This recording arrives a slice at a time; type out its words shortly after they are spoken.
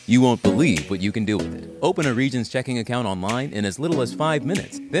You won't believe what you can do with it. Open a Regions checking account online in as little as 5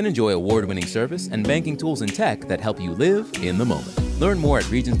 minutes. Then enjoy award-winning service and banking tools and tech that help you live in the moment. Learn more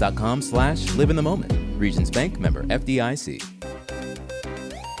at regions.com/liveinthemoment. Regions Bank, member FDIC.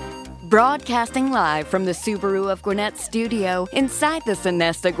 Broadcasting live from the Subaru of Gwinnett studio inside the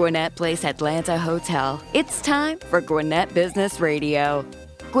Sonesta Gwinnett Place Atlanta Hotel. It's time for Gwinnett Business Radio.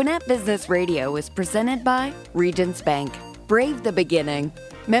 Gwinnett Business Radio is presented by Regions Bank. Brave the beginning.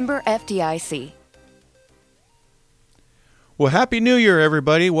 Member FDIC. Well, Happy New Year,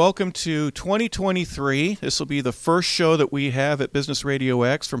 everybody. Welcome to 2023. This will be the first show that we have at Business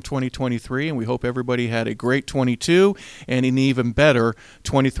RadioX from 2023, and we hope everybody had a great 22 and an even better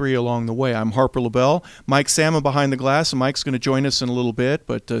 23 along the way. I'm Harper LaBelle. Mike Salmon behind the glass, and Mike's going to join us in a little bit,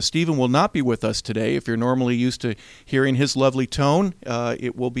 but Stephen will not be with us today. If you're normally used to hearing his lovely tone,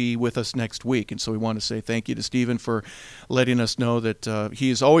 it will be with us next week, and so we want to say thank you to Stephen for letting us know that he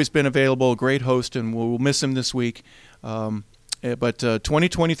has always been available, a great host, and we'll miss him this week. But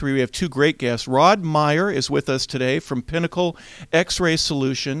 2023, we have two great guests. Rod Meyer is with us today from Pinnacle X-Ray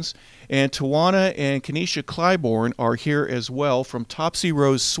Solutions, and Tawana and Clyburn are here as well from Topsy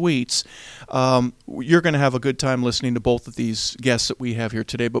Rose Sweets. You're going to have a good time listening to both of these guests that we have here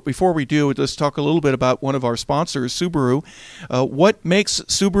today. But before we do, let's talk a little bit about one of our sponsors, Subaru. What makes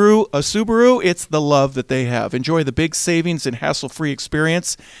Subaru a Subaru? It's the love that they have. Enjoy the big savings and hassle-free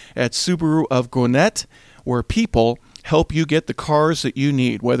experience at Subaru of Gwinnett, where people help you get the cars that you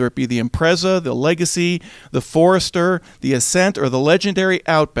need, whether it be the Impreza, the Legacy, the Forester, the Ascent, or the legendary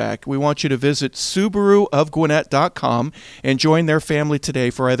Outback. We want you to visit SubaruofGwinnett.com and join their family today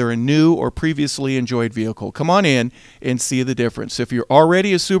for either a new or previously enjoyed vehicle. Come on in and see the difference. If you're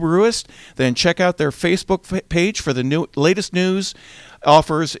already a Subaruist, then check out their Facebook page for the latest news,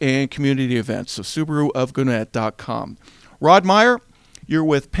 offers, and community events. So SubaruofGwinnett.com. Rod Meyer, you're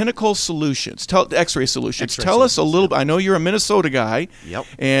with Pinnacle Solutions, X-Ray Solutions. Tell us a little bit. I know you're a Minnesota guy. Yep.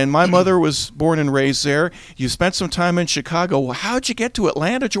 And my mother was born and raised there. You spent some time in Chicago. Well, how'd you get to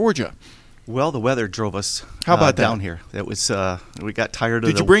Atlanta, Georgia? Well, the weather drove us down here. It was we got tired of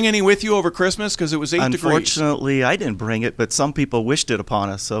Did you bring any with you over Christmas? Because it was 8 degrees. Unfortunately, I didn't bring it, but some people wished it upon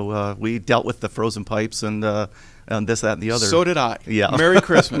us. So we dealt with the frozen pipes and this, that, and the other. So did I. Yeah. Merry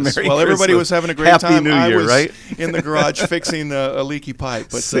Christmas. Merry everybody Christmas. was having a great Happy time. New I Year, was right? in the garage fixing a leaky pipe.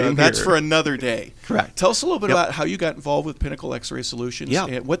 But that's for another day. Correct. Tell us a little bit about how you got involved with Pinnacle X-Ray Solutions,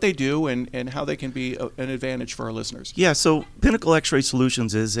 and what they do, and how they can be an advantage for our listeners. Yeah, so Pinnacle X-Ray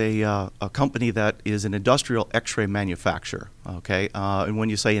Solutions is a company that is an industrial X-ray manufacturer. Okay, and when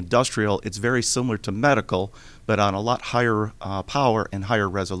you say industrial, it's very similar to medical, but on a lot higher power and higher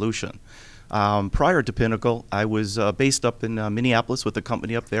resolution. Prior to Pinnacle, I was based up in Minneapolis with the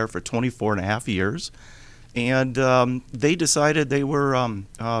company up there for 24 and a half years. And they decided they were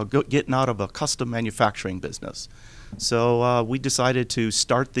getting out of a custom manufacturing business. So we decided to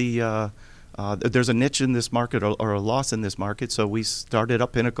start there's a niche in this market or a loss in this market. So we started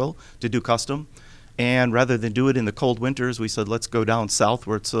up Pinnacle to do custom. And rather than do it in the cold winters, we said, let's go down south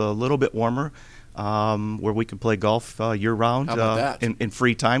where it's a little bit warmer. Where we can play golf year-round in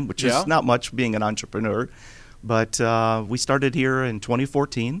free time, which is not much being an entrepreneur. But we started here in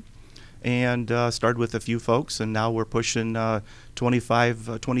 2014 and started with a few folks, and now we're pushing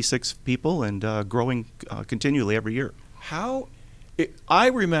 26 people and growing continually every year. I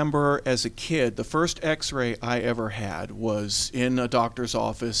remember as a kid, the first X-ray I ever had was in a doctor's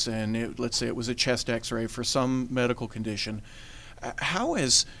office, and let's say it was a chest X-ray for some medical condition. How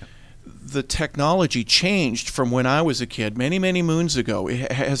has the technology changed from when I was a kid, many, many moons ago?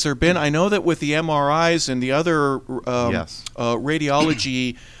 Has there been, I know that with the MRIs and the other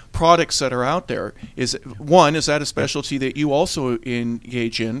radiology products that are out there, is that a specialty that you also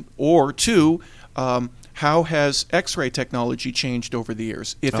engage in? Or two, how has X-ray technology changed over the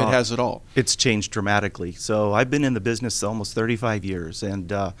years, if it has at all? It's changed dramatically. So I've been in the business almost 35 years,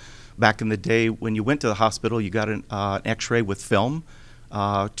 and back in the day when you went to the hospital, you got an X-ray with film.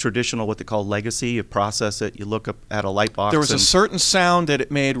 Traditional, what they call legacy. You process it, you look up at a light box. There was a certain sound that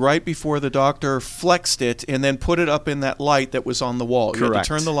it made right before the doctor flexed it and then put it up in that light that was on the wall. Correct. You had to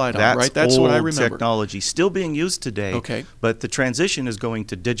turn the light on, right? That's what I remember. Technology still being used today, but the transition is going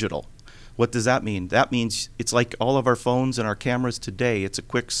to digital. What does that mean? That means it's like all of our phones and our cameras today. It's a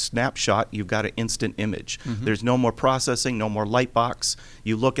quick snapshot. You've got an instant image. Mm-hmm. There's no more processing, no more light box.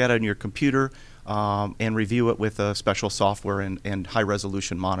 You look at it on your computer and review it with a special software and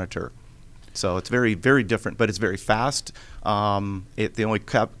high-resolution monitor. So it's very, very different, but it's very fast. The only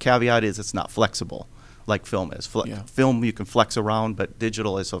caveat is it's not flexible like film is. Film you can flex around, but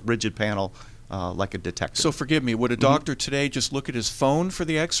digital is a rigid panel. like a detector. So forgive me, would a doctor today just look at his phone for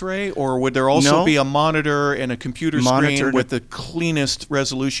the x-ray, or would there also be a monitor and a computer screen with the cleanest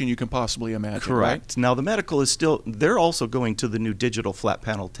resolution you can possibly imagine? Correct. Right? Now the medical is still, they're also going to the new digital flat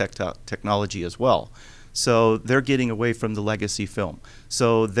panel technology as well. So they're getting away from the legacy film.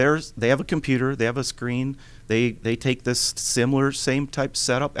 So they have a computer, they have a screen, they take this same type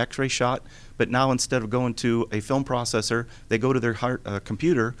setup, x-ray shot, but now instead of going to a film processor, they go to their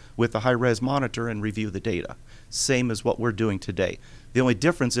computer with a high-res monitor and review the data. Same as what we're doing today. The only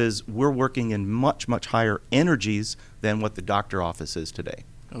difference is we're working in much, much higher energies than what the doctor office is today.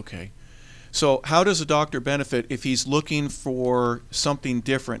 Okay. So how does a doctor benefit if he's looking for something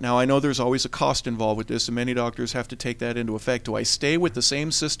different? Now, I know there's always a cost involved with this, and many doctors have to take that into effect. Do I stay with the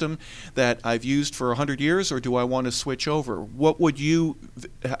same system that I've used for 100 years, or do I want to switch over? What would you,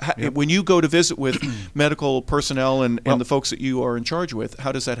 when you go to visit with medical personnel and the folks that you are in charge with,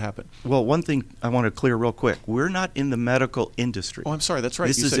 how does that happen? Well, one thing I want to clear real quick. We're not in the medical industry. Oh, I'm sorry. That's right.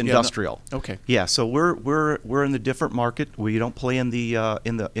 This is industrial. Okay. Yeah, so we're in the different market. We don't play in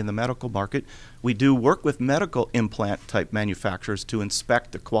the medical market. We do work with medical implant type manufacturers to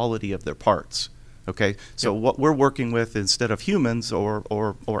inspect the quality of their parts. Okay, so what we're working with, instead of humans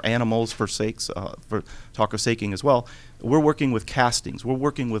or animals for talk of saking as well, we're working with castings. We're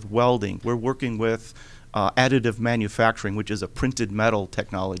working with welding. We're working with additive manufacturing, which is a printed metal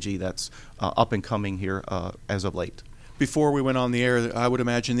technology that's up and coming here as of late. Before we went on the air, I would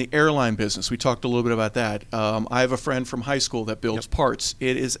imagine the airline business. We talked a little bit about that. I have a friend from high school that builds parts.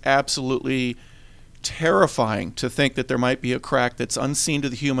 It is absolutely terrifying to think that there might be a crack that's unseen to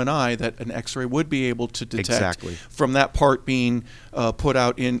the human eye that an x-ray would be able to detect from that part being put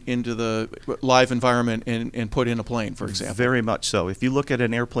out into the live environment and put in a plane, for example. Very much so. If you look at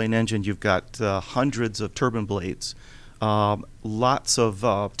an airplane engine, you've got hundreds of turbine blades, lots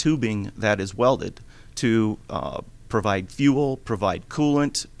of tubing that is welded to provide fuel, provide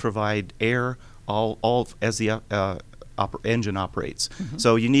coolant, provide air, all as the engine operates. Mm-hmm.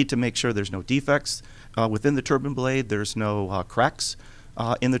 So you need to make sure there's no defects within the turbine blade. There's no cracks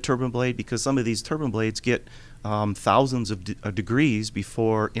in the turbine blade, because some of these turbine blades get thousands of degrees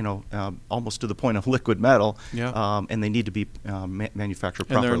before, almost to the point of liquid metal, and they need to be manufactured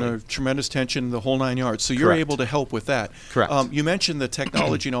properly. And they're in a tremendous tension, the whole 9 yards. So you're able to help with that. Correct. You mentioned the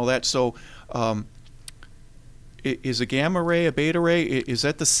technology and all that. So is a gamma ray, a beta ray, is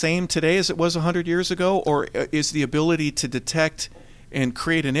that the same today as it was 100 years ago? Or is the ability to detect and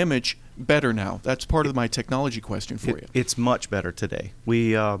create an image better now? That's part of my technology question for you. It's much better today.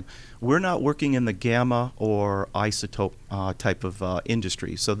 We're not working in the gamma or isotope type of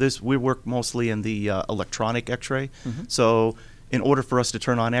industry. So we work mostly in the electronic X-ray. Mm-hmm. So in order for us to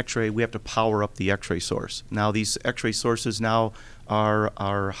turn on X-ray, we have to power up the X-ray source. Now these X-ray sources now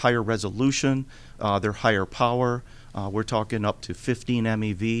are higher resolution, they're higher power. We're talking up to 15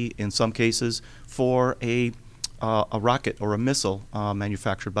 MeV in some cases for a rocket or a missile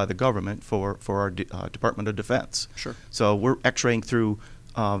manufactured by the government for our Department of Defense. Sure. So we're X-raying through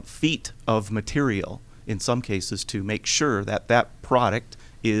feet of material in some cases to make sure that that product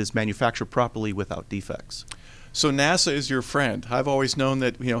is manufactured properly without defects. So NASA is your friend. I've always known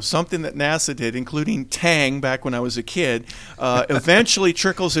that something that NASA did, including Tang back when I was a kid, eventually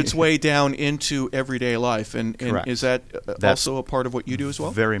trickles its way down into everyday life. And is that also a part of what you do as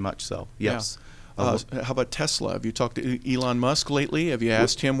well? Very much so, yes. Yeah. How about Tesla? Have you talked to Elon Musk lately? Have you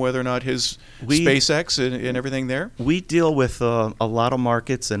asked him whether or not his SpaceX and everything there? We deal with a lot of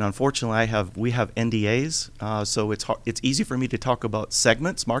markets, and unfortunately, we have NDAs, so it's easy for me to talk about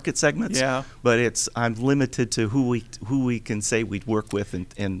market segments. Yeah. But I'm limited to who we can say we'd work with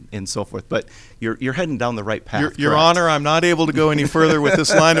and so forth. But you're heading down the right path. Your Honor, I'm not able to go any further with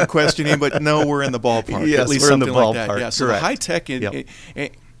this line of questioning, but no, we're in the ballpark. Yes, at least we're in the something ballpark. like that. Yeah. So the high tech.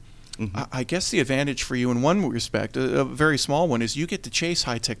 Mm-hmm. I guess the advantage for you in one respect, a very small one, is you get to chase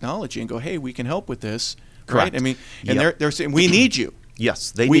high technology and go, hey, we can help with this. Correct. Right? I mean, and they're saying, we need you. Yes,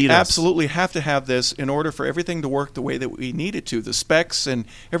 they need us. We absolutely have to have this in order for everything to work the way that we need it to. The specs and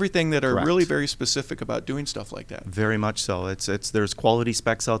everything that are really very specific about doing stuff like that. Very much so. There's quality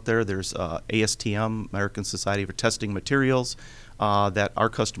specs out there. There's ASTM, American Society for Testing Materials, that our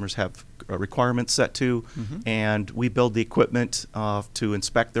customers have requirements set to, and we build the equipment to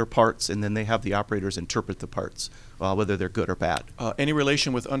inspect their parts, and then they have the operators interpret the parts, whether they're good or bad. Any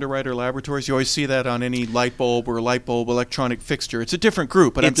relation with Underwriter Laboratories? You always see that on any light bulb or light bulb electronic fixture. It's a different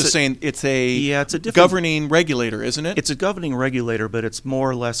group, but I'm just saying it's a governing regulator, isn't it? It's a governing regulator, but it's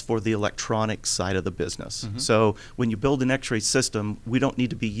more or less for the electronic side of the business. So when you build an X-ray system, we don't need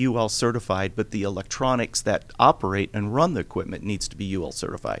to be UL certified, but the electronics that operate and run the equipment needs to be UL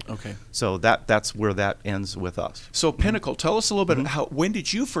certified. Okay. So that's where that ends with us. So Pinnacle, tell us a little bit when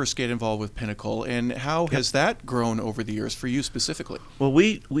did you first get involved with Pinnacle, and how has that grown over the years for you specifically? Well,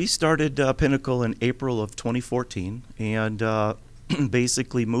 we started Pinnacle in April of 2014, and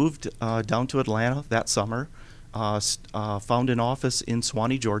basically moved down to Atlanta that summer, found an office in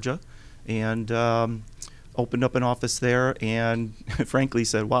Suwanee, Georgia, and opened up an office there, and frankly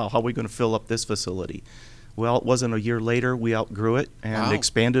said, wow, how are we going to fill up this facility? Well, it wasn't a year later, we outgrew it and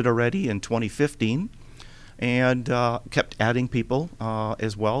expanded already in 2015, and kept adding people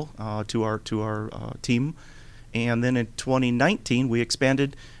as well to our team. And then in 2019, we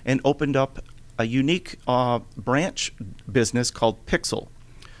expanded and opened up a unique branch business called PiXL.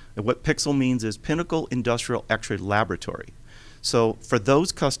 And what PiXL means is Pinnacle Industrial X-ray Laboratory. So for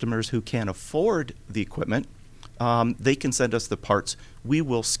those customers who can't afford the equipment, they can send us the parts. We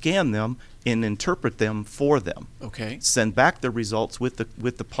will scan them and interpret them for them. Okay. Send back the results with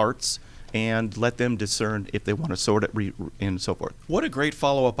the parts and let them discern if they want to sort it and so forth. What a great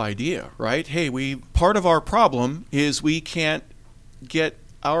follow-up idea, right? Hey, part of our problem is we can't get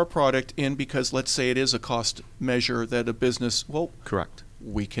our product in because, let's say, it is a cost measure that a business, correct.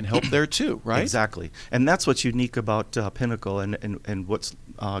 We can help there too, right? Exactly. And that's what's unique about Pinnacle and what's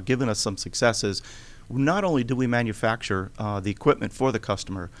given us some success is not only do we manufacture the equipment for the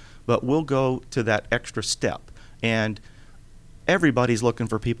customer, but we'll go to that extra step. And everybody's looking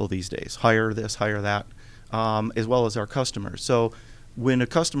for people these days. Hire this, hire that, as well as our customers. So when a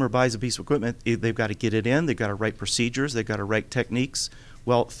customer buys a piece of equipment, they've got to get it in, they've got to write procedures, they've got to write techniques.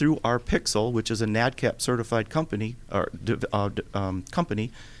 Well, through our PiXL, which is a NADCAP certified company, we'll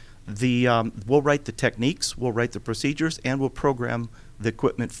write the techniques, we'll write the procedures, and we'll program the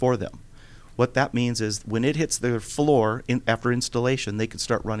equipment for them. What that means is when it hits their floor after installation, they can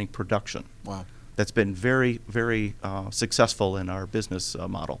start running production. Wow. That's been very, very successful in our business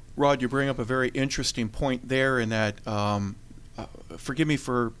model. Rod, you bring up a very interesting point there in that, forgive me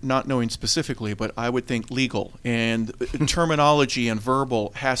for not knowing specifically, but I would think legal and terminology and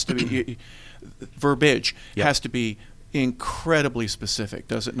verbal has to be, verbiage has to be incredibly specific,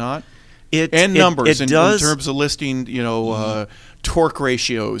 does it not? Numbers in terms of listing, torque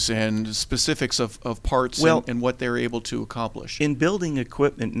ratios and specifics of parts and what they're able to accomplish. In building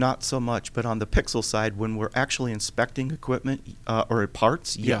equipment, not so much, but on the PiXL side, when we're actually inspecting equipment or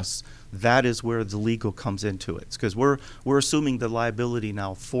parts, yes, that is where the legal comes into it. Because we're assuming the liability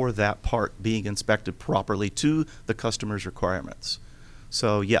now for that part being inspected properly to the customer's requirements.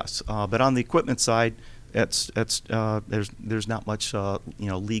 So yes, but on the equipment side, there's not much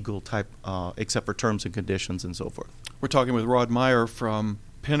legal type except for terms and conditions and so forth. We're talking with Rod Meyer from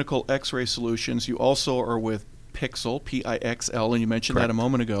Pinnacle X-Ray Solutions. You also are with PiXL, PiXL, and you mentioned that a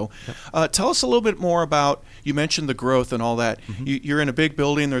moment ago. Yep. Tell us a little bit more about, you mentioned the growth and all that. You're in a big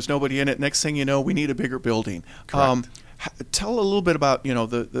building, there's nobody in it. Next thing you know, we need a bigger building. Correct. Tell a little bit about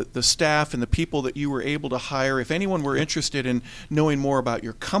the staff and the people that you were able to hire. If anyone were interested in knowing more about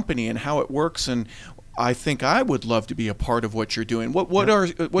your company and how it works, and I think I would love to be a part of what you're doing. What are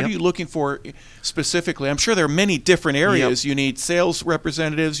you looking for specifically? I'm sure there are many different areas. You need sales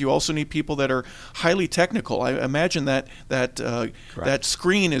representatives. You also need people that are highly technical. I imagine that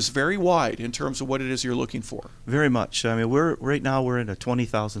screen is very wide in terms of what it is you're looking for. Very much. I mean, right now we're in a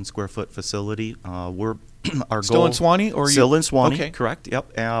 20,000 square foot facility. Our still goal, in Suwanee, or still in Suwanee? Okay. Correct.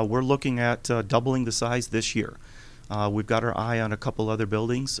 Yep. We're looking at doubling the size this year. We've got our eye on a couple other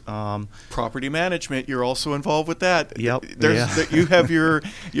buildings. Property management, you're also involved with that. Yep. You have your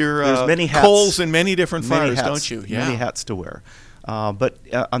There's many hats, coals in many different fires, don't you? Yeah. Many hats to wear. But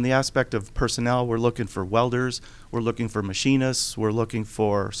on the aspect of personnel, we're looking for welders, we're looking for machinists, we're looking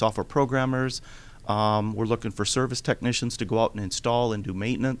for software programmers, we're looking for service technicians to go out and install and do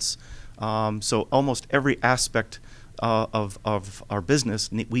maintenance. So almost every aspect of our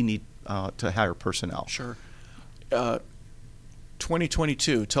business, we need to hire personnel. Sure.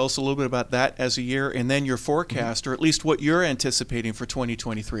 2022, tell us a little bit about that as a year, and then your forecast, or at least what you're anticipating for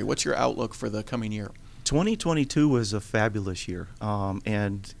 2023. What's your outlook for the coming year? 2022 was a fabulous year,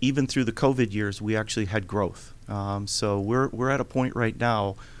 and even through the COVID years, we actually had growth. So we're at a point right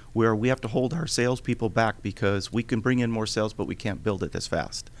now where we have to hold our salespeople back because we can bring in more sales, but we can't build it as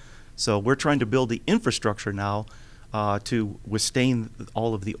fast. So we're trying to build the infrastructure now to withstand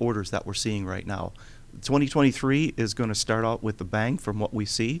all of the orders that we're seeing right now. 2023 is going to start out with a bang from what we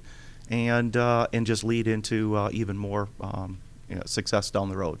see, and just lead into even more success down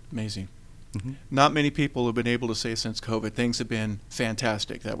the road. Amazing. Not many people have been able to say since COVID, things have been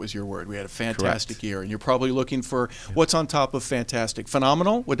fantastic. That was your word. We had a fantastic year. And you're probably looking for what's on top of fantastic.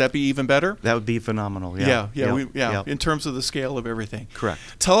 Phenomenal? Would that be even better? That would be phenomenal, yeah. In terms of the scale of everything. Correct.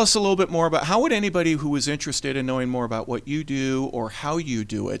 Tell us a little bit more about how would anybody who is interested in knowing more about what you do or how you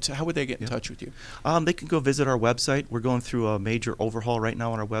do it, how would they get in touch with you? They can go visit our website. We're going through a major overhaul right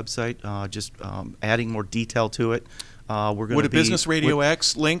now on our website, just adding more detail to it. Would a Business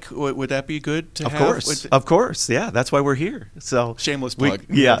RadioX link, would that be good to have? Of course, yeah. That's why we're here. So shameless plug.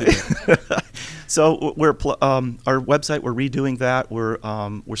 So we're our website. We're redoing that. We're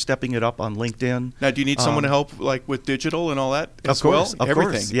stepping it up on LinkedIn. Now, do you need someone to help, like with digital and all that? Of course,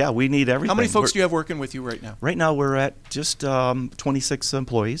 everything. Yeah, we need everything. How many folks do you have working with you right now? Right now, we're at just 26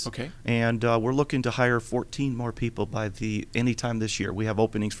 employees. Okay. And we're looking to hire 14 more people by anytime this year. We have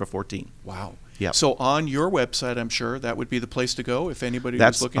openings for 14. Wow. Yep. So on your website, I'm sure that would be the place to go if anybody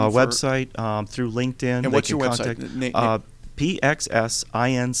was looking for... That's our website through LinkedIn. And what's your website?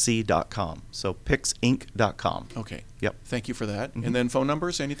 PXSINC.com. So PixInc.com. Okay. Yep. Thank you for that. And then phone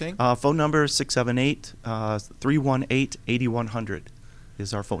numbers, anything? Phone number 678-318-8100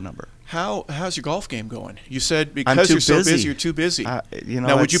 is our phone number. How's your golf game going? You said because you're so busy, you're too busy.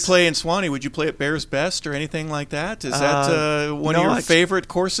 Now, would you play in Swanee? Would you play at Bears Best or anything like that? Is that one of your favorite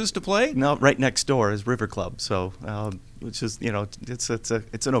courses to play? No, right next door is River Club. So, which is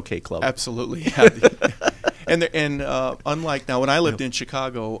it's an okay club. Absolutely. Yeah. and unlike now, when I lived in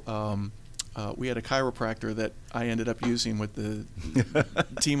Chicago, we had a chiropractor that I ended up using with the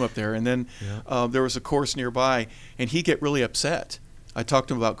team up there, and then there was a course nearby, and he'd get really upset. I talked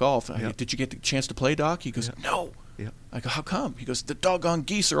to him about golf. Did you get the chance to play, Doc? He goes, no. I go, how come? He goes, the doggone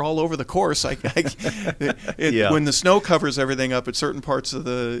geese are all over the course. When the snow covers everything up at certain parts of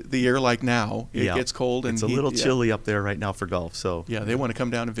the year, like now, it gets cold. It's a little chilly up there right now for golf. So they want to come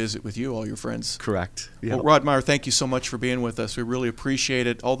down and visit with you, all your friends. Correct. Well, Rod Meyer, thank you so much for being with us. We really appreciate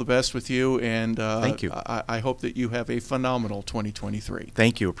it. All the best with you. And thank you. I hope that you have a phenomenal 2023.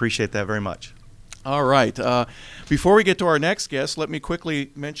 Thank you. Appreciate that very much. All right. Before we get to our next guest, let me quickly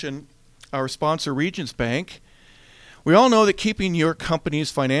mention our sponsor, Regions Bank. We all know that keeping your company's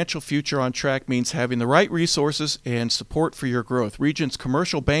financial future on track means having the right resources and support for your growth. Regions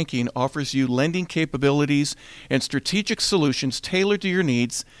Commercial Banking offers you lending capabilities and strategic solutions tailored to your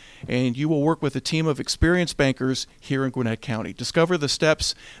needs, and you will work with a team of experienced bankers here in Gwinnett County. Discover the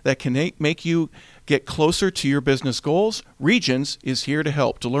steps that can make you get closer to your business goals. Regions is here to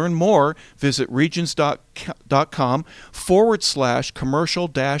help. To learn more, visit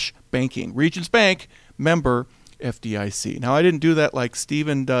regions.com/commercial-banking. Regions Bank, member FDIC. Now, I didn't do that like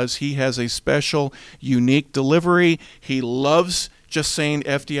Steven does. He has a special, unique delivery. He loves just saying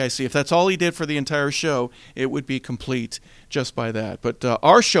FDIC. If that's all he did for the entire show, it would be complete just by that. But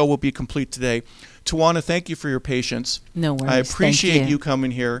our show will be complete today. Tawana, thank you for your patience. No worries. I appreciate you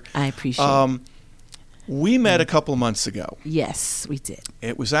coming here. I appreciate it. We met a couple months ago. Yes, we did.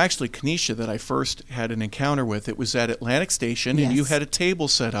 It was actually Kenesha that I first had an encounter with. It was at Atlantic Station, and you had a table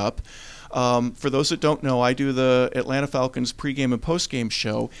set up. For those that don't know, I do the Atlanta Falcons pregame and postgame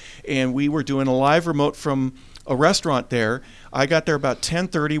show, and we were doing a live remote from a restaurant there. I got there about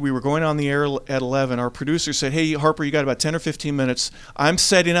 10:30. We were going on the air at 11. Our producer said, hey, Harper, you got about 10 or 15 minutes. I'm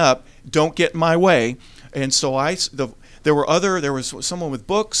setting up. Don't get in my way. And so there was someone with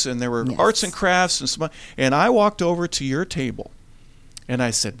books, and there were arts and crafts, and I walked over to your table, and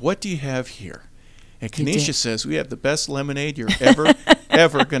I said, what do you have here? And Kenesha says, we have the best lemonade you're ever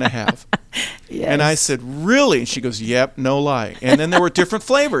going to have. Yes. And I said, really? And she goes, yep, no lie. And then there were different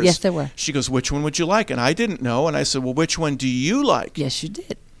flavors. Yes, there were. She goes, which one would you like? And I didn't know. And I said, well, which one do you like? Yes, you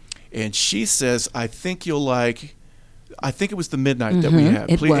did. And she says, I think it was the midnight that we had.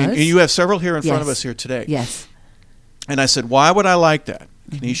 It was. And you have several here in front of us here today. Yes. And I said, why would I like that?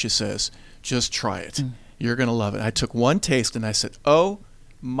 Kenesha says, just try it. You're going to love it. I took one taste, and I said, oh,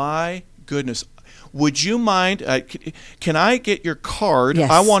 my goodness. Would you mind, can I get your card?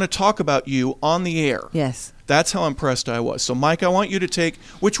 Yes. I want to talk about you on the air. Yes. That's how impressed I was. So, Mike, I want you to take,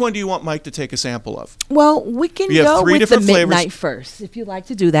 which one do you want Mike to take a sample of? Well, we can go with the midnight first, if you'd like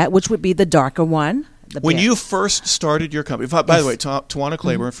to do that, which would be the darker one. When you first started your company, by the way, Tawana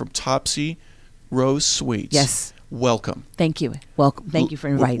Clyburn from Topsy Rose Sweets. Yes. Welcome. Thank you. Welcome. Thank you for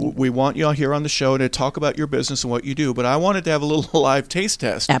inviting me. We want you all here on the show to talk about your business and what you do, but I wanted to have a little live taste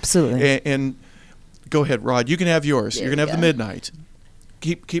test. Absolutely. And go ahead, Rod. You can have yours. You're going to have the midnight.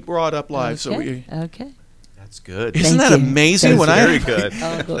 Keep Rod up live. Okay. Okay. That's good. Isn't that amazing? That's very good.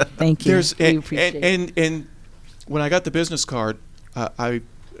 Oh, good. Thank you. And when I got the business card, I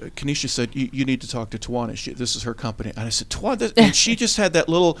Kenesha said, you need to talk to Tawana. This is her company. And I said, Tawana, and she just had that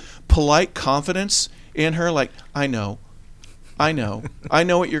little polite confidence in her, like, I know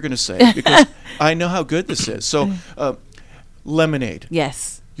what you're going to say, because I know how good this is. So, lemonade.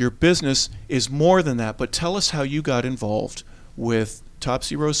 Yes. Your business is more than that, but tell us how you got involved with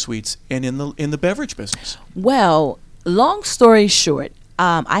Topsy Rose Sweets and in the beverage business. Well, long story short,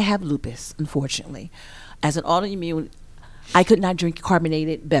 I have lupus, unfortunately. As an autoimmune, I could not drink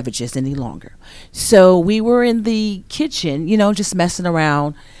carbonated beverages any longer. So we were in the kitchen, just messing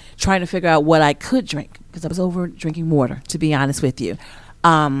around, trying to figure out what I could drink, because I was over drinking water, to be honest with you.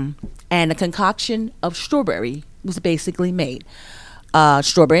 And a concoction of strawberry was basically made.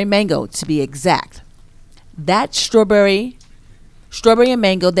 Strawberry and mango, to be exact. That strawberry and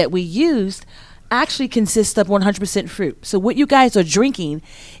mango that we used actually consists of 100% fruit. So what you guys are drinking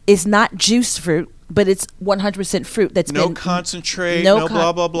is not juice fruit, but it's 100% fruit. That's no been concentrate, no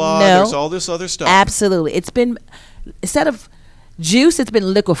blah, blah, blah. No, there's all this other stuff. Absolutely. It's been, instead of juice, it's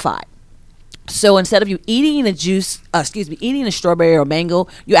been liquefied. So instead of you eating eating a strawberry or mango,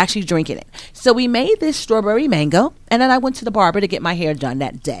 you're actually drinking it. So we made this strawberry mango, and then I went to the barber to get my hair done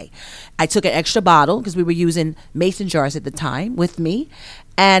that day. I took an extra bottle because we were using mason jars at the time with me.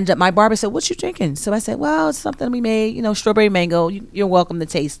 And my barber said, "What you drinking?" So I said, "Well, it's something we made, strawberry mango. You're welcome to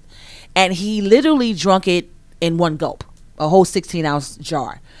taste." And he literally drunk it in one gulp, a whole 16-ounce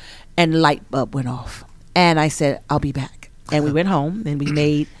jar. And the light bulb went off. And I said, "I'll be back." And we went home, and we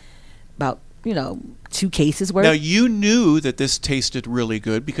made about 2 cases worth. Now, you knew that this tasted really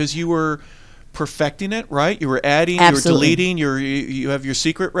good because you were perfecting it, right? You were adding, Absolutely. You were deleting, you have your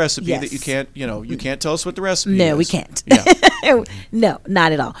secret recipe Yes. that you can't, you can't tell us what the recipe is. No, we can't. Yeah. No,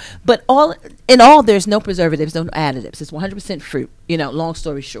 not at all. But all in all, there's no preservatives, no additives. It's 100% fruit. Long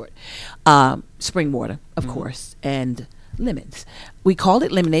story short, spring water, of course, and lemons. We call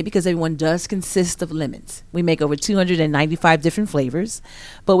it lemonade because everyone does consist of lemons. We make over 295 different flavors,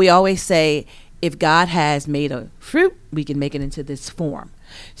 but we always say if God has made a fruit, we can make it into this form.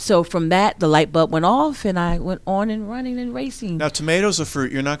 So from that, the light bulb went off, and I went on and running and racing. Now, tomato's a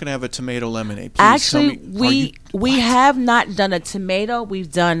fruit. You're not going to have a tomato lemonade. Please Actually, tell me, we have not done a tomato.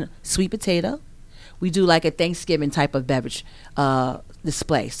 We've done sweet potato. We do like a Thanksgiving type of beverage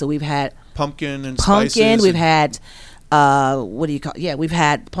display. So we've had pumpkin and spices. We've had what do you call? Yeah, we've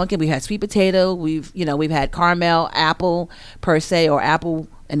had pumpkin. We've had sweet potato. We've had caramel, apple per se, or apple,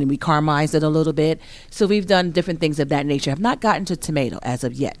 and then we caramelize it a little bit. So we've done different things of that nature. I've not gotten to tomato as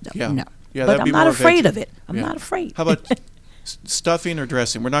of yet. Though. Yeah. No. Yeah, But that'd be I'm not more afraid veggie. of it. I'm not afraid. How about stuffing or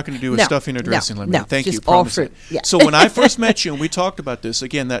dressing? We're not going to do a No, stuffing or dressing no, lemonade. no, Thank you. just all Promise fruit. that. Yeah. So when I first met you and we talked about this,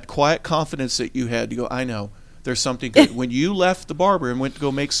 again, that quiet confidence that you had to go, I know. There's something good. When you left the barber and went to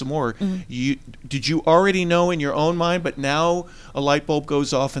go make some more, did you already know in your own mind, but now a light bulb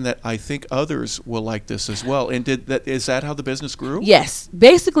goes off and that I think others will like this as well? And is that how the business grew? Yes.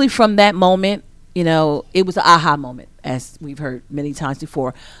 Basically from that moment, it was an aha moment, as we've heard many times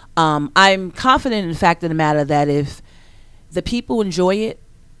before. I'm confident in the fact of the matter that if the people enjoy it,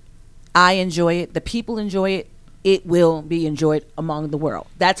 I enjoy it, the people enjoy it, it will be enjoyed among the world.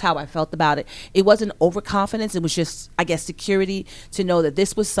 That's how I felt about it. It wasn't overconfidence. It was just, I guess, security to know that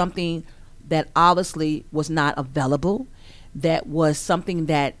this was something that obviously was not available, that was something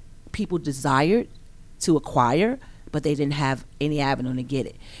that people desired to acquire, but they didn't have any avenue to get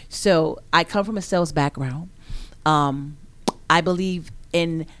it. So I come from a sales background. I believe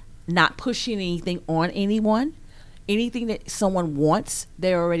in not pushing anything on anyone. Anything that someone wants,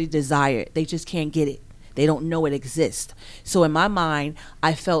 they already desire it. They just can't get it. They don't know it exists. So in my mind,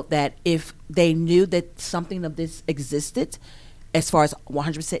 I felt that if they knew that something of this existed, as far as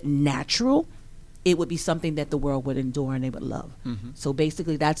 100% natural, it would be something that the world would endure and they would love. Mm-hmm. So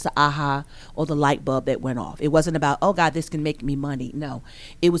basically, that's the aha or the light bulb that went off. It wasn't about, oh, God, this can make me money. No.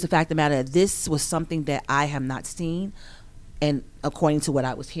 It was the fact of the matter that this was something that I have not seen, and according to what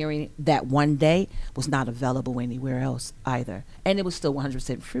I was hearing, that one day was not available anywhere else either. And it was still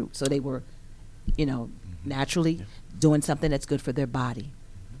 100% fruit. So they were, naturally doing something that's good for their body.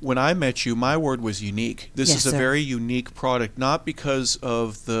 When I met you, my word was unique. This is a very unique product, not because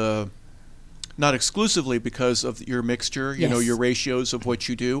of not exclusively because of your mixture, your ratios of what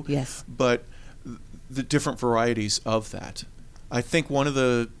you do, but the different varieties of that. I think one of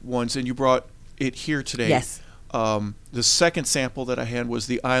the ones, and you brought it here today. Yes. The second sample that I had was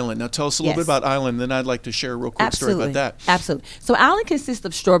the Island. Now tell us a little bit about Island, then I'd like to share a real quick story about that. Absolutely. So Island consists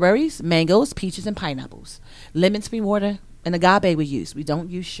of strawberries, mangoes, peaches, and pineapples. Lemon, spring water, and agave we use. We don't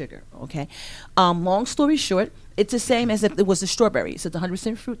use sugar, okay? Long story short, it's the same as if it was a strawberry. So it's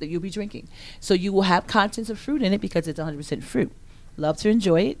 100% fruit that you'll be drinking. So you will have contents of fruit in it because it's 100% fruit. Love to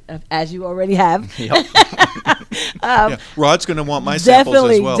enjoy it, as you already have. Yep. Yeah. Rod's going to want my samples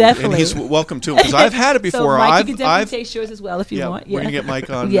as well. Definitely. And he's welcome to them, because I've had it before. So Mike, you can definitely taste yours as well if you want. We're going to get Mike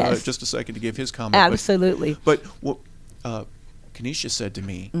on Yes. just a second to give his comment. Absolutely. But Kanisha said to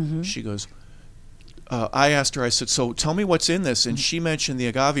me, she goes, I asked her, I said, so tell me what's in this. And she mentioned the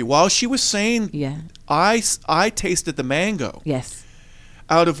agave. While she was saying, I tasted the mango. Yes.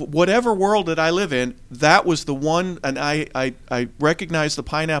 Out of whatever world that I live in, that was the one, and I recognize the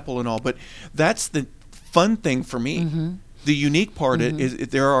pineapple and all, but that's the fun thing for me. The unique part is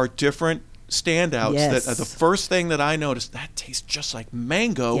there are different standouts. Yes. That the first thing that I noticed, that tastes just like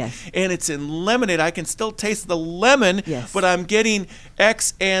mango, and it's in lemonade. I can still taste the lemon, but I'm getting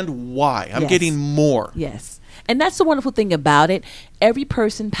X and Y. I'm getting more. Yes. And that's the wonderful thing about it. Every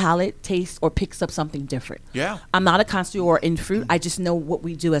person palate tastes or picks up something different. Yeah. I'm not a connoisseur in fruit. I just know what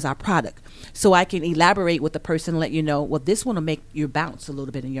we do as our product. So I can elaborate with the person and let you know, well, this one will make you bounce a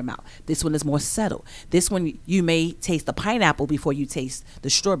little bit in your mouth. This one is more settled. This one, you may taste the pineapple before you taste the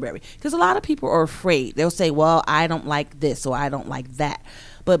strawberry. Because a lot of people are afraid. They'll say, well, I don't like this or I don't like that.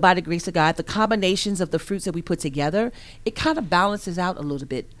 But by the grace of God, the combinations of the fruits that we put together, it kind of balances out a little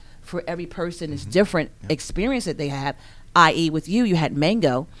bit. For every person, it's different experience that they have, i.e. with you had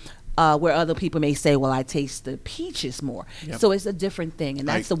mango, where other people may say, well, I taste the peaches more. So it's a different thing. And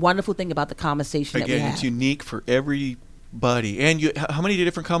that's the wonderful thing about the conversation that we have. Again, it's unique for everybody. And how many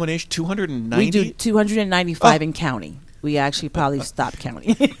different combinations? 290? We do 295 in counting. We actually probably stopped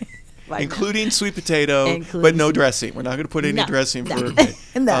counting. Including sweet potato, but no dressing. We're not going to put any dressing for it.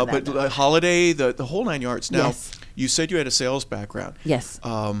 But holiday, the whole 9 yards. Now, you said you had a sales background. Yes.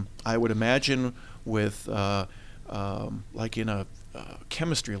 I would imagine with, like in a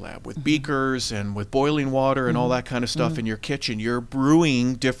chemistry lab, with beakers and with boiling water and all that kind of stuff in your kitchen, you're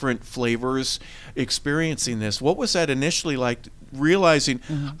brewing different flavors, experiencing this. What was that initially like, realizing,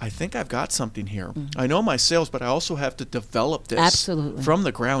 I think I've got something here. I know my sales, but I also have to develop this from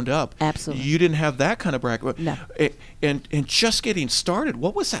the ground up. Absolutely. You didn't have that kind of background. No. And just getting started,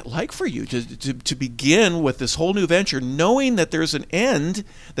 what was that like for you to begin with this whole new venture, knowing that there's an end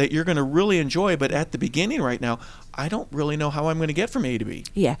that you're going to really enjoy, but at the beginning right now, I don't really know how I'm going to get from A to B.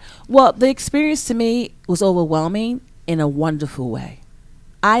 Yeah. Well, the experience to me was overwhelming in a wonderful way.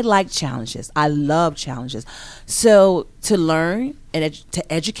 I like challenges. I love challenges. So to learn and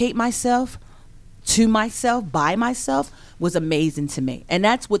to educate myself, to myself, by myself, was amazing to me. And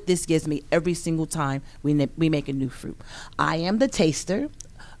that's what this gives me every single time we make a new fruit. I am the taster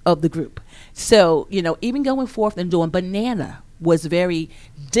of the group. So, even going forth and doing banana was very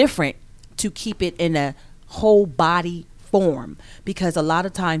different to keep it in a whole body form, because a lot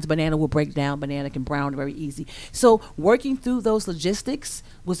of times banana will break down, banana can brown very easy. So working through those logistics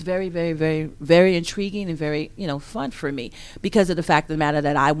was very, very, very, very intriguing and very, fun for me, because of the fact of the matter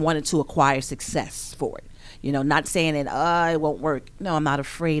that I wanted to acquire success for it. Not saying that, it won't work. No, I'm not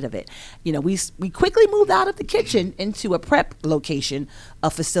afraid of it. We quickly moved out of the kitchen into a prep location, a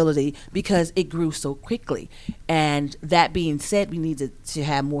facility, because it grew so quickly. And that being said, we needed to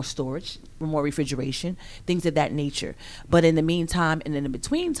have more storage, more refrigeration, things of that nature. But in the meantime and in the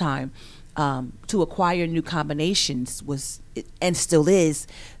between time, to acquire new combinations was, and still is,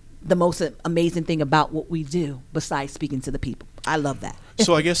 the most amazing thing about what we do, besides speaking to the people. I love that.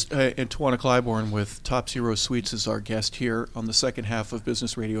 So I guess and Tawana Clyburn with Topsy Rose Sweets is our guest here on the second half of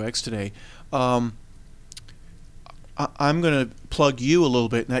Business RadioX today. I'm going to plug you a little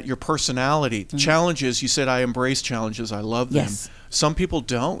bit, and that your personality. Challenges, you said I embrace challenges. I love them. Yes. Some people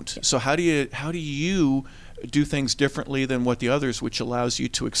don't. So how do you do things differently than what the others, which allows you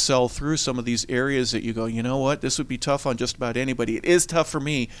to excel through some of these areas that you go, you know what, this would be tough on just about anybody. It is tough for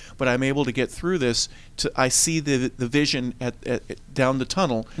me, but I'm able to get through this. I see the vision at down the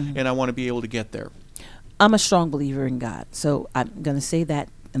tunnel, and I want to be able to get there. I'm a strong believer in God, so I'm going to say that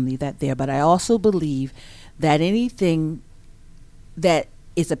and leave that there. But I also believe that anything that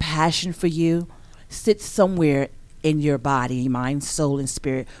is a passion for you sits somewhere in your body, mind, soul, and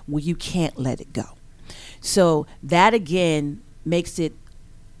spirit where you can't let it go. So that, again, makes it,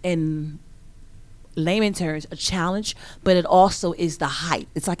 in layman terms, a challenge, but it also is the height.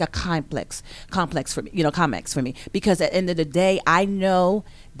 It's like a complex for me, complex for me, because at the end of the day, I know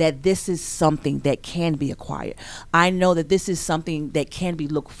that this is something that can be acquired. I know that this is something that can be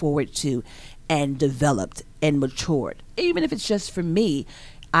looked forward to and developed and matured. Even if it's just for me,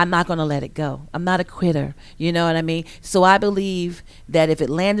 I'm not going to let it go. I'm not a quitter. You know what I mean? So I believe that if it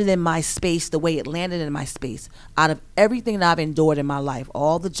landed in my space the way it landed in my space, out of everything that I've endured in my life,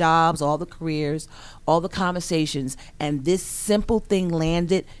 all the jobs, all the careers, all the conversations, and this simple thing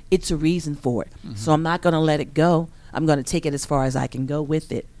landed, it's a reason for it. So I'm not going to let it go. I'm going to take it as far as I can go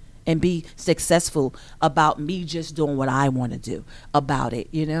with it and be successful about me just doing what I want to do about it.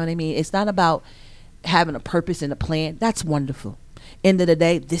 You know what I mean? It's not about having a purpose and a plan. That's wonderful. End of the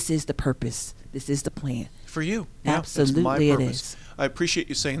day, this is the purpose. This is the plan. For you. Absolutely, yeah, it purpose. is. I appreciate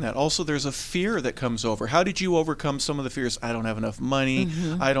you saying that. Also, there's a fear that comes over. How did you overcome some of the fears? I don't have enough money.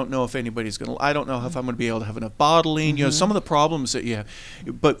 I don't know if anybody's going to, I don't know if I'm going to be able to have enough bottling. You know, some of the problems that you have.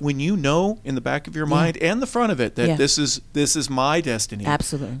 But when you know in the back of your mind and the front of it that this is my destiny.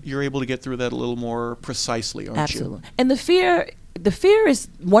 Absolutely. You're able to get through that a little more precisely, aren't you? Absolutely. And the fear is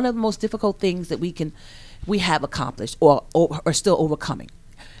one of the most difficult things that we have accomplished or still overcoming.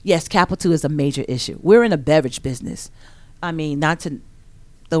 Yes, capital is a major issue. We're in a beverage business. I mean, not to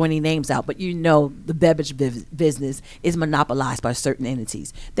throw any names out, but you know the beverage business is monopolized by certain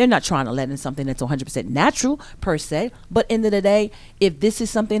entities. They're not trying to let in something that's 100% natural per se, but end of the day, if this is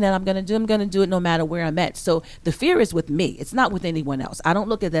something that I'm going to do it no matter where I'm at. So the fear is with me. It's not with anyone else. I don't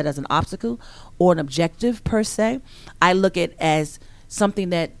look at that as an obstacle or an objective per se. I look at it as something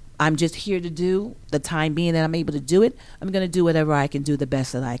that I'm just here to do. The time being that I'm able to do it, I'm going to do whatever I can do the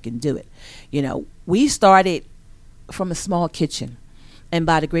best that I can do it. You know, we started from a small kitchen, and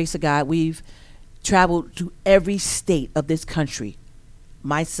by the grace of God, we've traveled to every state of this country,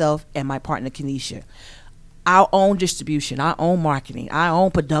 myself and my partner, Kenesha. Our own distribution, our own marketing, our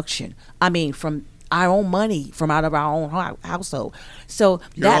own production. I mean, from our own money, from out of our own household. So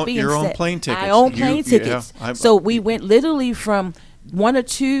your own plane tickets. Our own plane tickets. Yeah, so we went literally from 1 or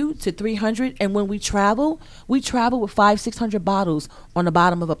 2 to 300, and when we travel with 500-600 bottles on the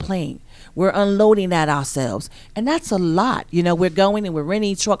bottom of a plane. We're unloading that ourselves, and that's a lot. You know, we're going and we're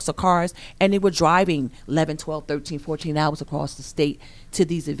renting trucks or cars, and then we're driving 11, 12, 13, 14 hours across the state to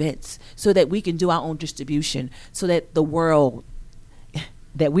these events so that we can do our own distribution, so that the world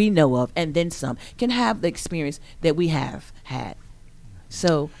that we know of and then some can have the experience that we have had.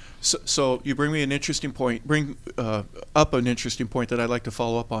 So you bring me an interesting point. Up an interesting point that I'd like to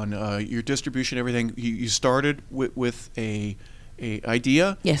follow up on. Your distribution, everything. You started with a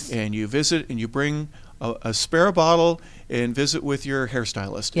idea. Yes. And you visit and you bring a spare bottle and visit with your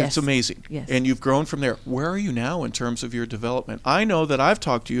hairstylist. Yes. It's amazing. Yes. And you've grown from there. Where are you now in terms of your development? I know that I've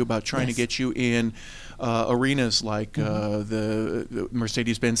talked to you about trying to get you in arenas like the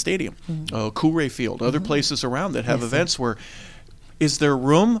Mercedes-Benz Stadium, Coolray Field, other places around that have events where. Is there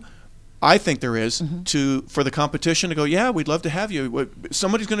room? I think there is for the competition to go, yeah, we'd love to have you.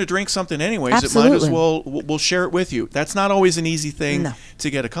 Somebody's going to drink something anyways. Absolutely. It might as well, we'll share it with you. That's not always an easy thing to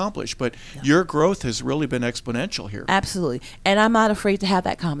get accomplished, but your growth has really been exponential here. Absolutely. And I'm not afraid to have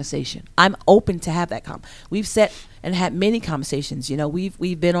that conversation. I'm open to have that conversation. We've sat and had many conversations. You know,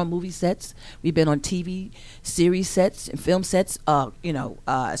 we've been on movie sets. We've been on TV series sets and film sets,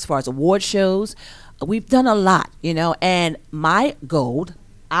 as far as award shows. We've done a lot, you know, and our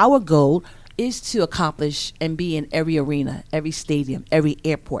goal is to accomplish and be in every arena, every stadium, every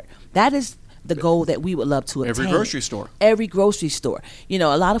airport. That is the goal that we would love to attain. Every grocery store. Every grocery store. You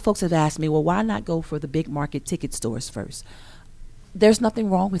know, a lot of folks have asked me, well, why not go for the big market ticket stores first? There's nothing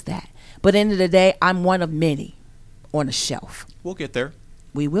wrong with that. But at the end of the day, I'm one of many on a shelf. We'll get there.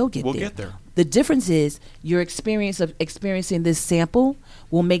 We will get there. We'll get there. The difference is your experience of experiencing this sample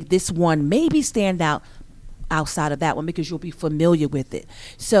will make this one maybe stand out outside of that one because you'll be familiar with it.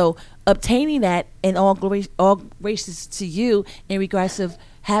 So obtaining that, and all graces to you in regards of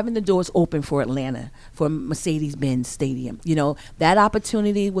having the doors open for Atlanta, for Mercedes-Benz Stadium. You know, that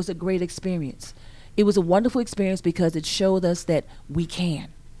opportunity was a great experience. It was a wonderful experience because it showed us that we can.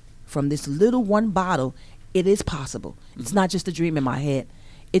 From this little one bottle, it is possible. It's not just a dream in my head.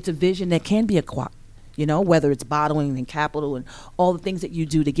 It's a vision that can be acquired. You know, whether it's bottling and capital and all the things that you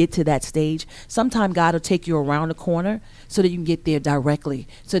do to get to that stage. Sometimes God will take you around the corner so that you can get there directly.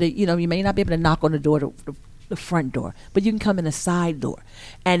 So that, you know, you may not be able to knock on the door, the front door, but you can come in a side door.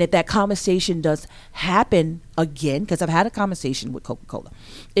 And if that conversation does happen again, because I've had a conversation with Coca-Cola,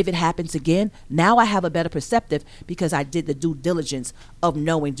 if it happens again, now I have a better perspective because I did the due diligence of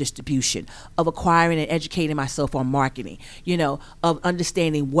knowing distribution, of acquiring and educating myself on marketing, you know, of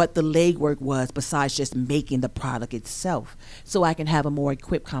understanding what the legwork was besides just making the product itself, so I can have a more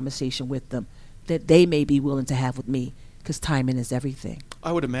equipped conversation with them that they may be willing to have with me, because timing is everything.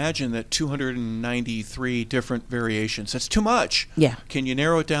 I would imagine that 293 different variations, that's too much. Yeah. Can you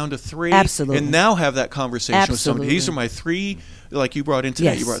narrow it down to 3? Absolutely. And now have that conversation with somebody. Absolutely. These are my 3, like you brought in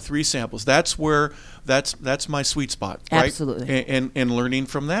today. Yes. You brought 3 samples. That's where, that's my sweet spot, right? Absolutely. And learning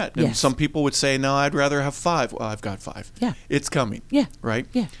from that. And Yes. some people would say, no, I'd rather have 5. Well, I've got 5. Yeah. It's coming. Yeah. Right?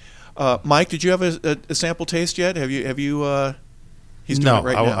 Yeah. Mike, did you have a sample taste yet? Have you he's doing No, it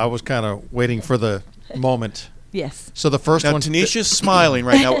right now. I was kind of waiting for the moment Yes. So the first Now, one. Tanisha's smiling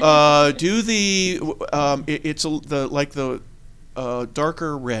right now. Do the the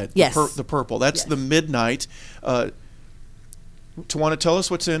darker red, Yes. the purple. That's Yes. the midnight. Tawana, tell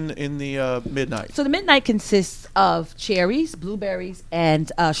us what's in the midnight. So the midnight consists of cherries, blueberries,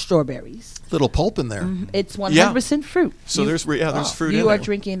 and strawberries. Little pulp in there. It's 100% fruit. So there's fruit in You are there.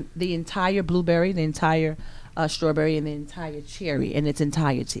 drinking the entire blueberry, the entire strawberry, and the entire cherry in its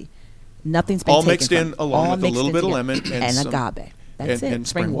entirety. Nothing's been All taken mixed from in it. along All with a mixed little in bit of together. lemon and some- agave. That's it. and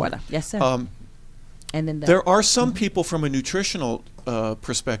spring water. Yes, sir. And then There are some people from a nutritional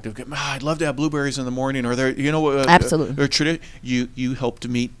perspective. I'd love to have blueberries in the morning, or Absolutely. You help to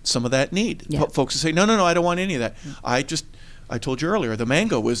meet some of that need. Yeah. Folks who say, no, I don't want any of that. I told you earlier, the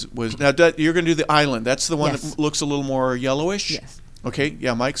mango was now you're going to do the island. That's the one Yes. that looks a little more yellowish. Yes. Okay.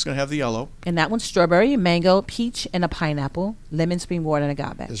 Yeah, Mike's going to have the yellow. And that one's strawberry, mango, peach, and a pineapple, lemon, spring water, and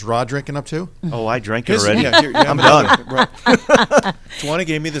agave. Is Rod drinking up too? Oh, I drank it already. I'm done. Right. Tawana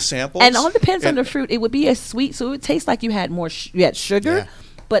gave me the samples. And it all depends on the fruit. It would be a sweet, so it would taste like you had you had sugar, Yeah.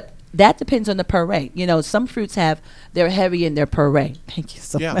 but that depends on the puree. Some fruits they're heavy in their puree. Thank you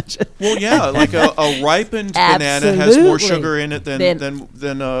so much. Well, yeah, like a ripened banana has more Absolutely. sugar in it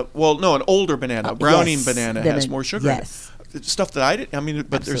than an older banana, browning yes. banana Then has it- more sugar in it. yes. Stuff that I didn't. I mean,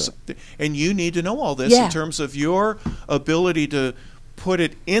 but and you need to know all this Yeah. in terms of your ability to put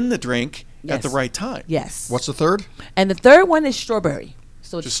it in the drink at the Yes. right time. Yes. What's the third? And the third one is strawberry.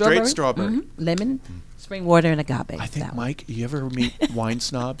 So it's Just straight strawberry. lemon, spring water, and agave. I think That one. Mike, you ever meet wine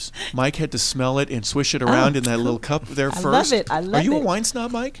snobs? Mike had to smell it and swish it around in that little cup there I first. love it. I Are love you a it. wine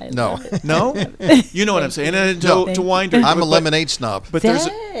snob, Mike? No. No? You know what I'm saying. And No. to wine drinkers, I'm a but- lemonade snob. But Dang,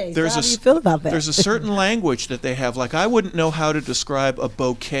 there's how do you feel about that? There's a certain language that they have. Like I wouldn't know how to describe a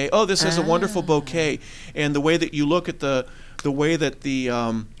bouquet. Oh, this is a wonderful bouquet, and the way that you look at the way that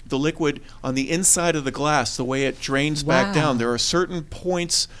the liquid on the inside of the glass, the way it drains back Wow. down. There are certain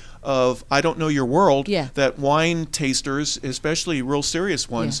points of I don't know your world Yeah. that wine tasters, especially real serious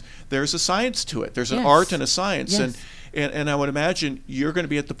ones, there's a science to it. There's an Yes. art and a science, Yes. and I would imagine you're going to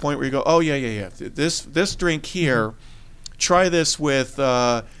be at the point where you go, oh yeah. This drink here, try this with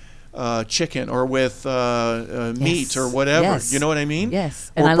chicken or with meat or whatever. Yes. You know what I mean?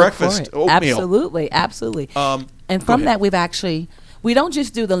 Yes. Or And I breakfast look for it. oatmeal. Absolutely. And go from ahead. that, we don't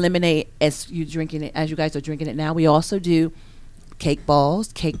just do the lemonade as you guys are drinking it now. We also do cake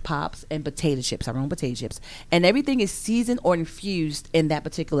balls, cake pops, and potato chips, our own potato chips. And everything is seasoned or infused in that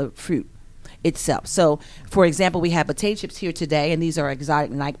particular fruit itself. So, for example, we have potato chips here today, and these are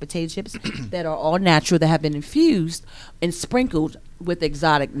exotic night potato chips that are all natural, that have been infused and sprinkled with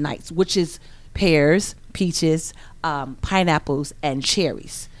exotic nights, which is pears, peaches, pineapples, and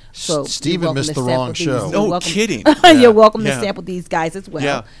cherries. So Stephen you're welcome missed to the sample wrong these. show. You're No welcome- kidding. You're welcome Yeah. to sample these guys as well.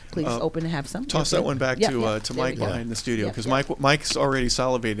 Yeah. Please open and have some. Toss Yep, that one back yep, to yep. to There Mike we go. behind the studio Yep, because yep. Mike's already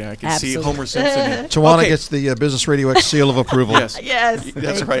salivating. I can see Absolutely. Homer Simpson. Here. Tawana Okay. gets the Business RadioX seal of approval. Yes. Yes.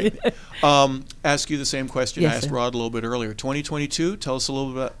 That's thank right. you. Ask you the same question Yes, I asked sir. Rod a little bit earlier. 2022, tell us a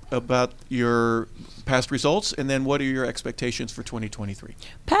little bit about your past results, and then what are your expectations for 2023?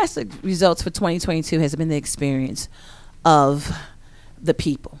 Past results for 2022 has been the experience of the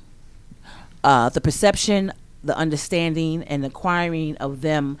people, the perception, the understanding, and acquiring of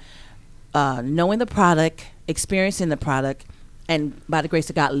them, knowing the product, experiencing the product, and by the grace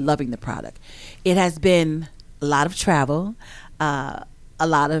of God, loving the product. It has been a lot of travel, a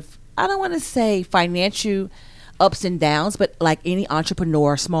lot of, I don't want to say financial ups and downs, but like any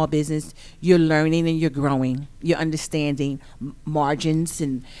entrepreneur, small business, you're learning and you're growing. You're understanding margins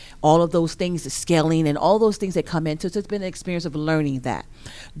and all of those things, the scaling and all those things that come into it. So it's been an experience of learning that.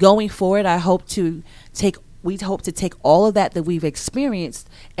 Going forward, we hope to take all of that we've experienced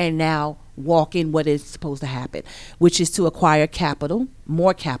and now walk in what is supposed to happen, which is to acquire capital,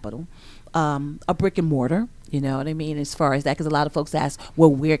 more capital, a brick and mortar. You know what I mean? As far as that, because a lot of folks ask,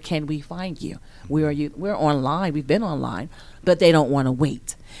 well, where can we find you? Where are you? We're online. We've been online, but they don't want to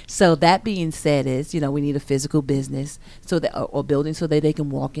wait. So that being said is, we need a physical business so that, or building so that they can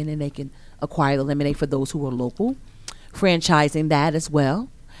walk in and they can acquire the lemonade for those who are local, franchising that as well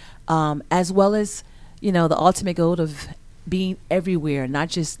as, the ultimate goal of being everywhere, not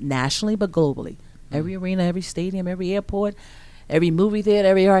just nationally, but globally. Every arena, every stadium, every airport, every movie theater,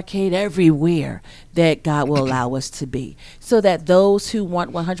 every arcade, everywhere that God will allow us to be, so that those who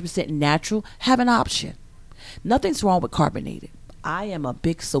want 100% natural have an option. Nothing's wrong with carbonated. I am a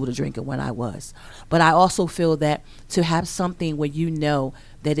big soda drinker when I was, but I also feel that to have something where you know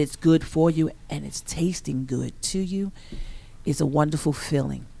that it's good for you and it's tasting good to you is a wonderful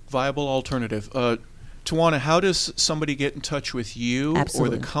feeling. Viable alternative. Tawana, how does somebody get in touch with you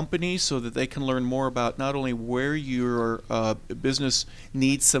Absolutely. or the company so that they can learn more about not only where your business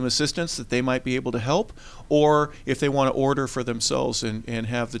needs some assistance that they might be able to help, or if they want to order for themselves and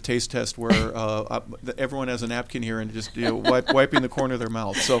have the taste test where everyone has a napkin here and just wiping the corner of their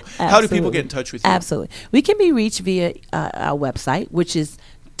mouth. So how do people get in touch with you? Absolutely. We can be reached via our website, which is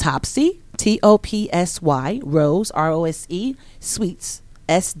Topsy, Topsy, Rose, Rose, Sweets,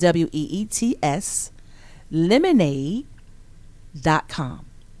 Sweets, lemonade.com.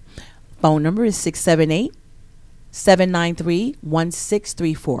 Phone number is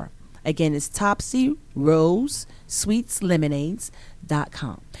 678-793-1634. Again, it's Topsy Rose Sweets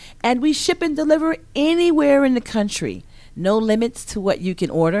Lemonades.com. And we ship and deliver anywhere in the country. No limits to what you can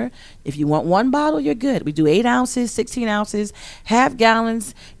order. If you want one bottle, you're good. We do 8 ounces, 16 ounces, half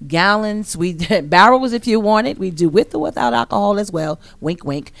gallons, gallons. We barrels if you want it. We do with or without alcohol as well. Wink,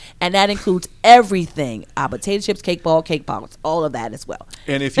 wink. And that includes everything. Our potato chips, cake pops, all of that as well.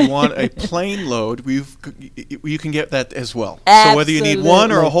 And if you want a plain load, you can get that as well. Absolutely. So whether you need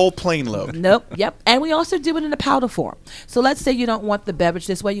one or a whole plain load. Nope. Yep. And we also do it in a powder form. So let's say you don't want the beverage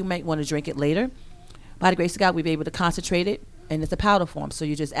this way. You might want to drink it later. By the grace of God, we'll be able to concentrate it, and it's a powder form. So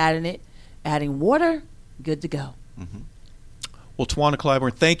you're just adding water, good to go. Mm-hmm. Well, Tawana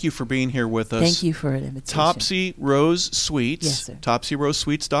Clyburn, thank you for being here with us. Thank you for the invitation. Topsy Rose Sweets. Yes, sir.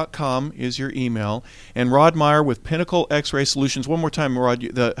 TopsyRoseSweets.com is your email. And Rod Meyer with Pinnacle X-Ray Solutions. One more time, Rod,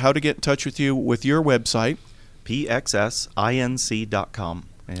 how to get in touch with you with your website. PXSINC.com.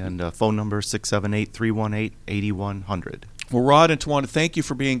 And phone number 678-318-8100. Well, Rod and Tawana, thank you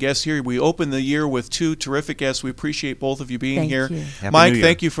for being guests here. We opened the year with 2 terrific guests. We appreciate both of you being here. Thank you. Happy Mike, New Year.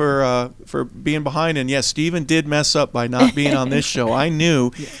 thank you for being behind. And yes, Stephen did mess up by not being on this show. I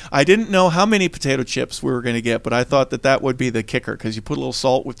knew. I didn't know how many potato chips we were going to get, but I thought that would be the kicker because you put a little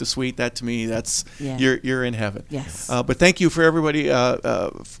salt with the sweet. That to me, that's you're in heaven. Yes. But thank you for everybody.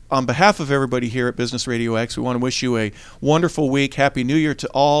 On behalf of everybody here at Business Radio X, we want to wish you a wonderful week. Happy New Year to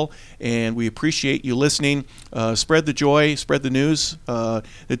all, and we appreciate you listening. Spread the joy, spread the news. The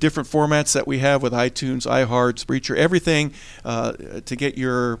different formats that we have with iTunes, iHeart, Spreaker, everything to get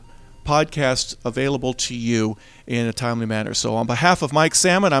your podcasts available to you in a timely manner. So on behalf of Mike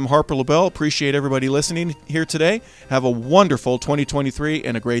Salmon, I'm Harper LaBelle. Appreciate everybody listening here today. Have a wonderful 2023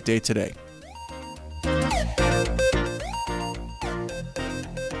 and a great day today.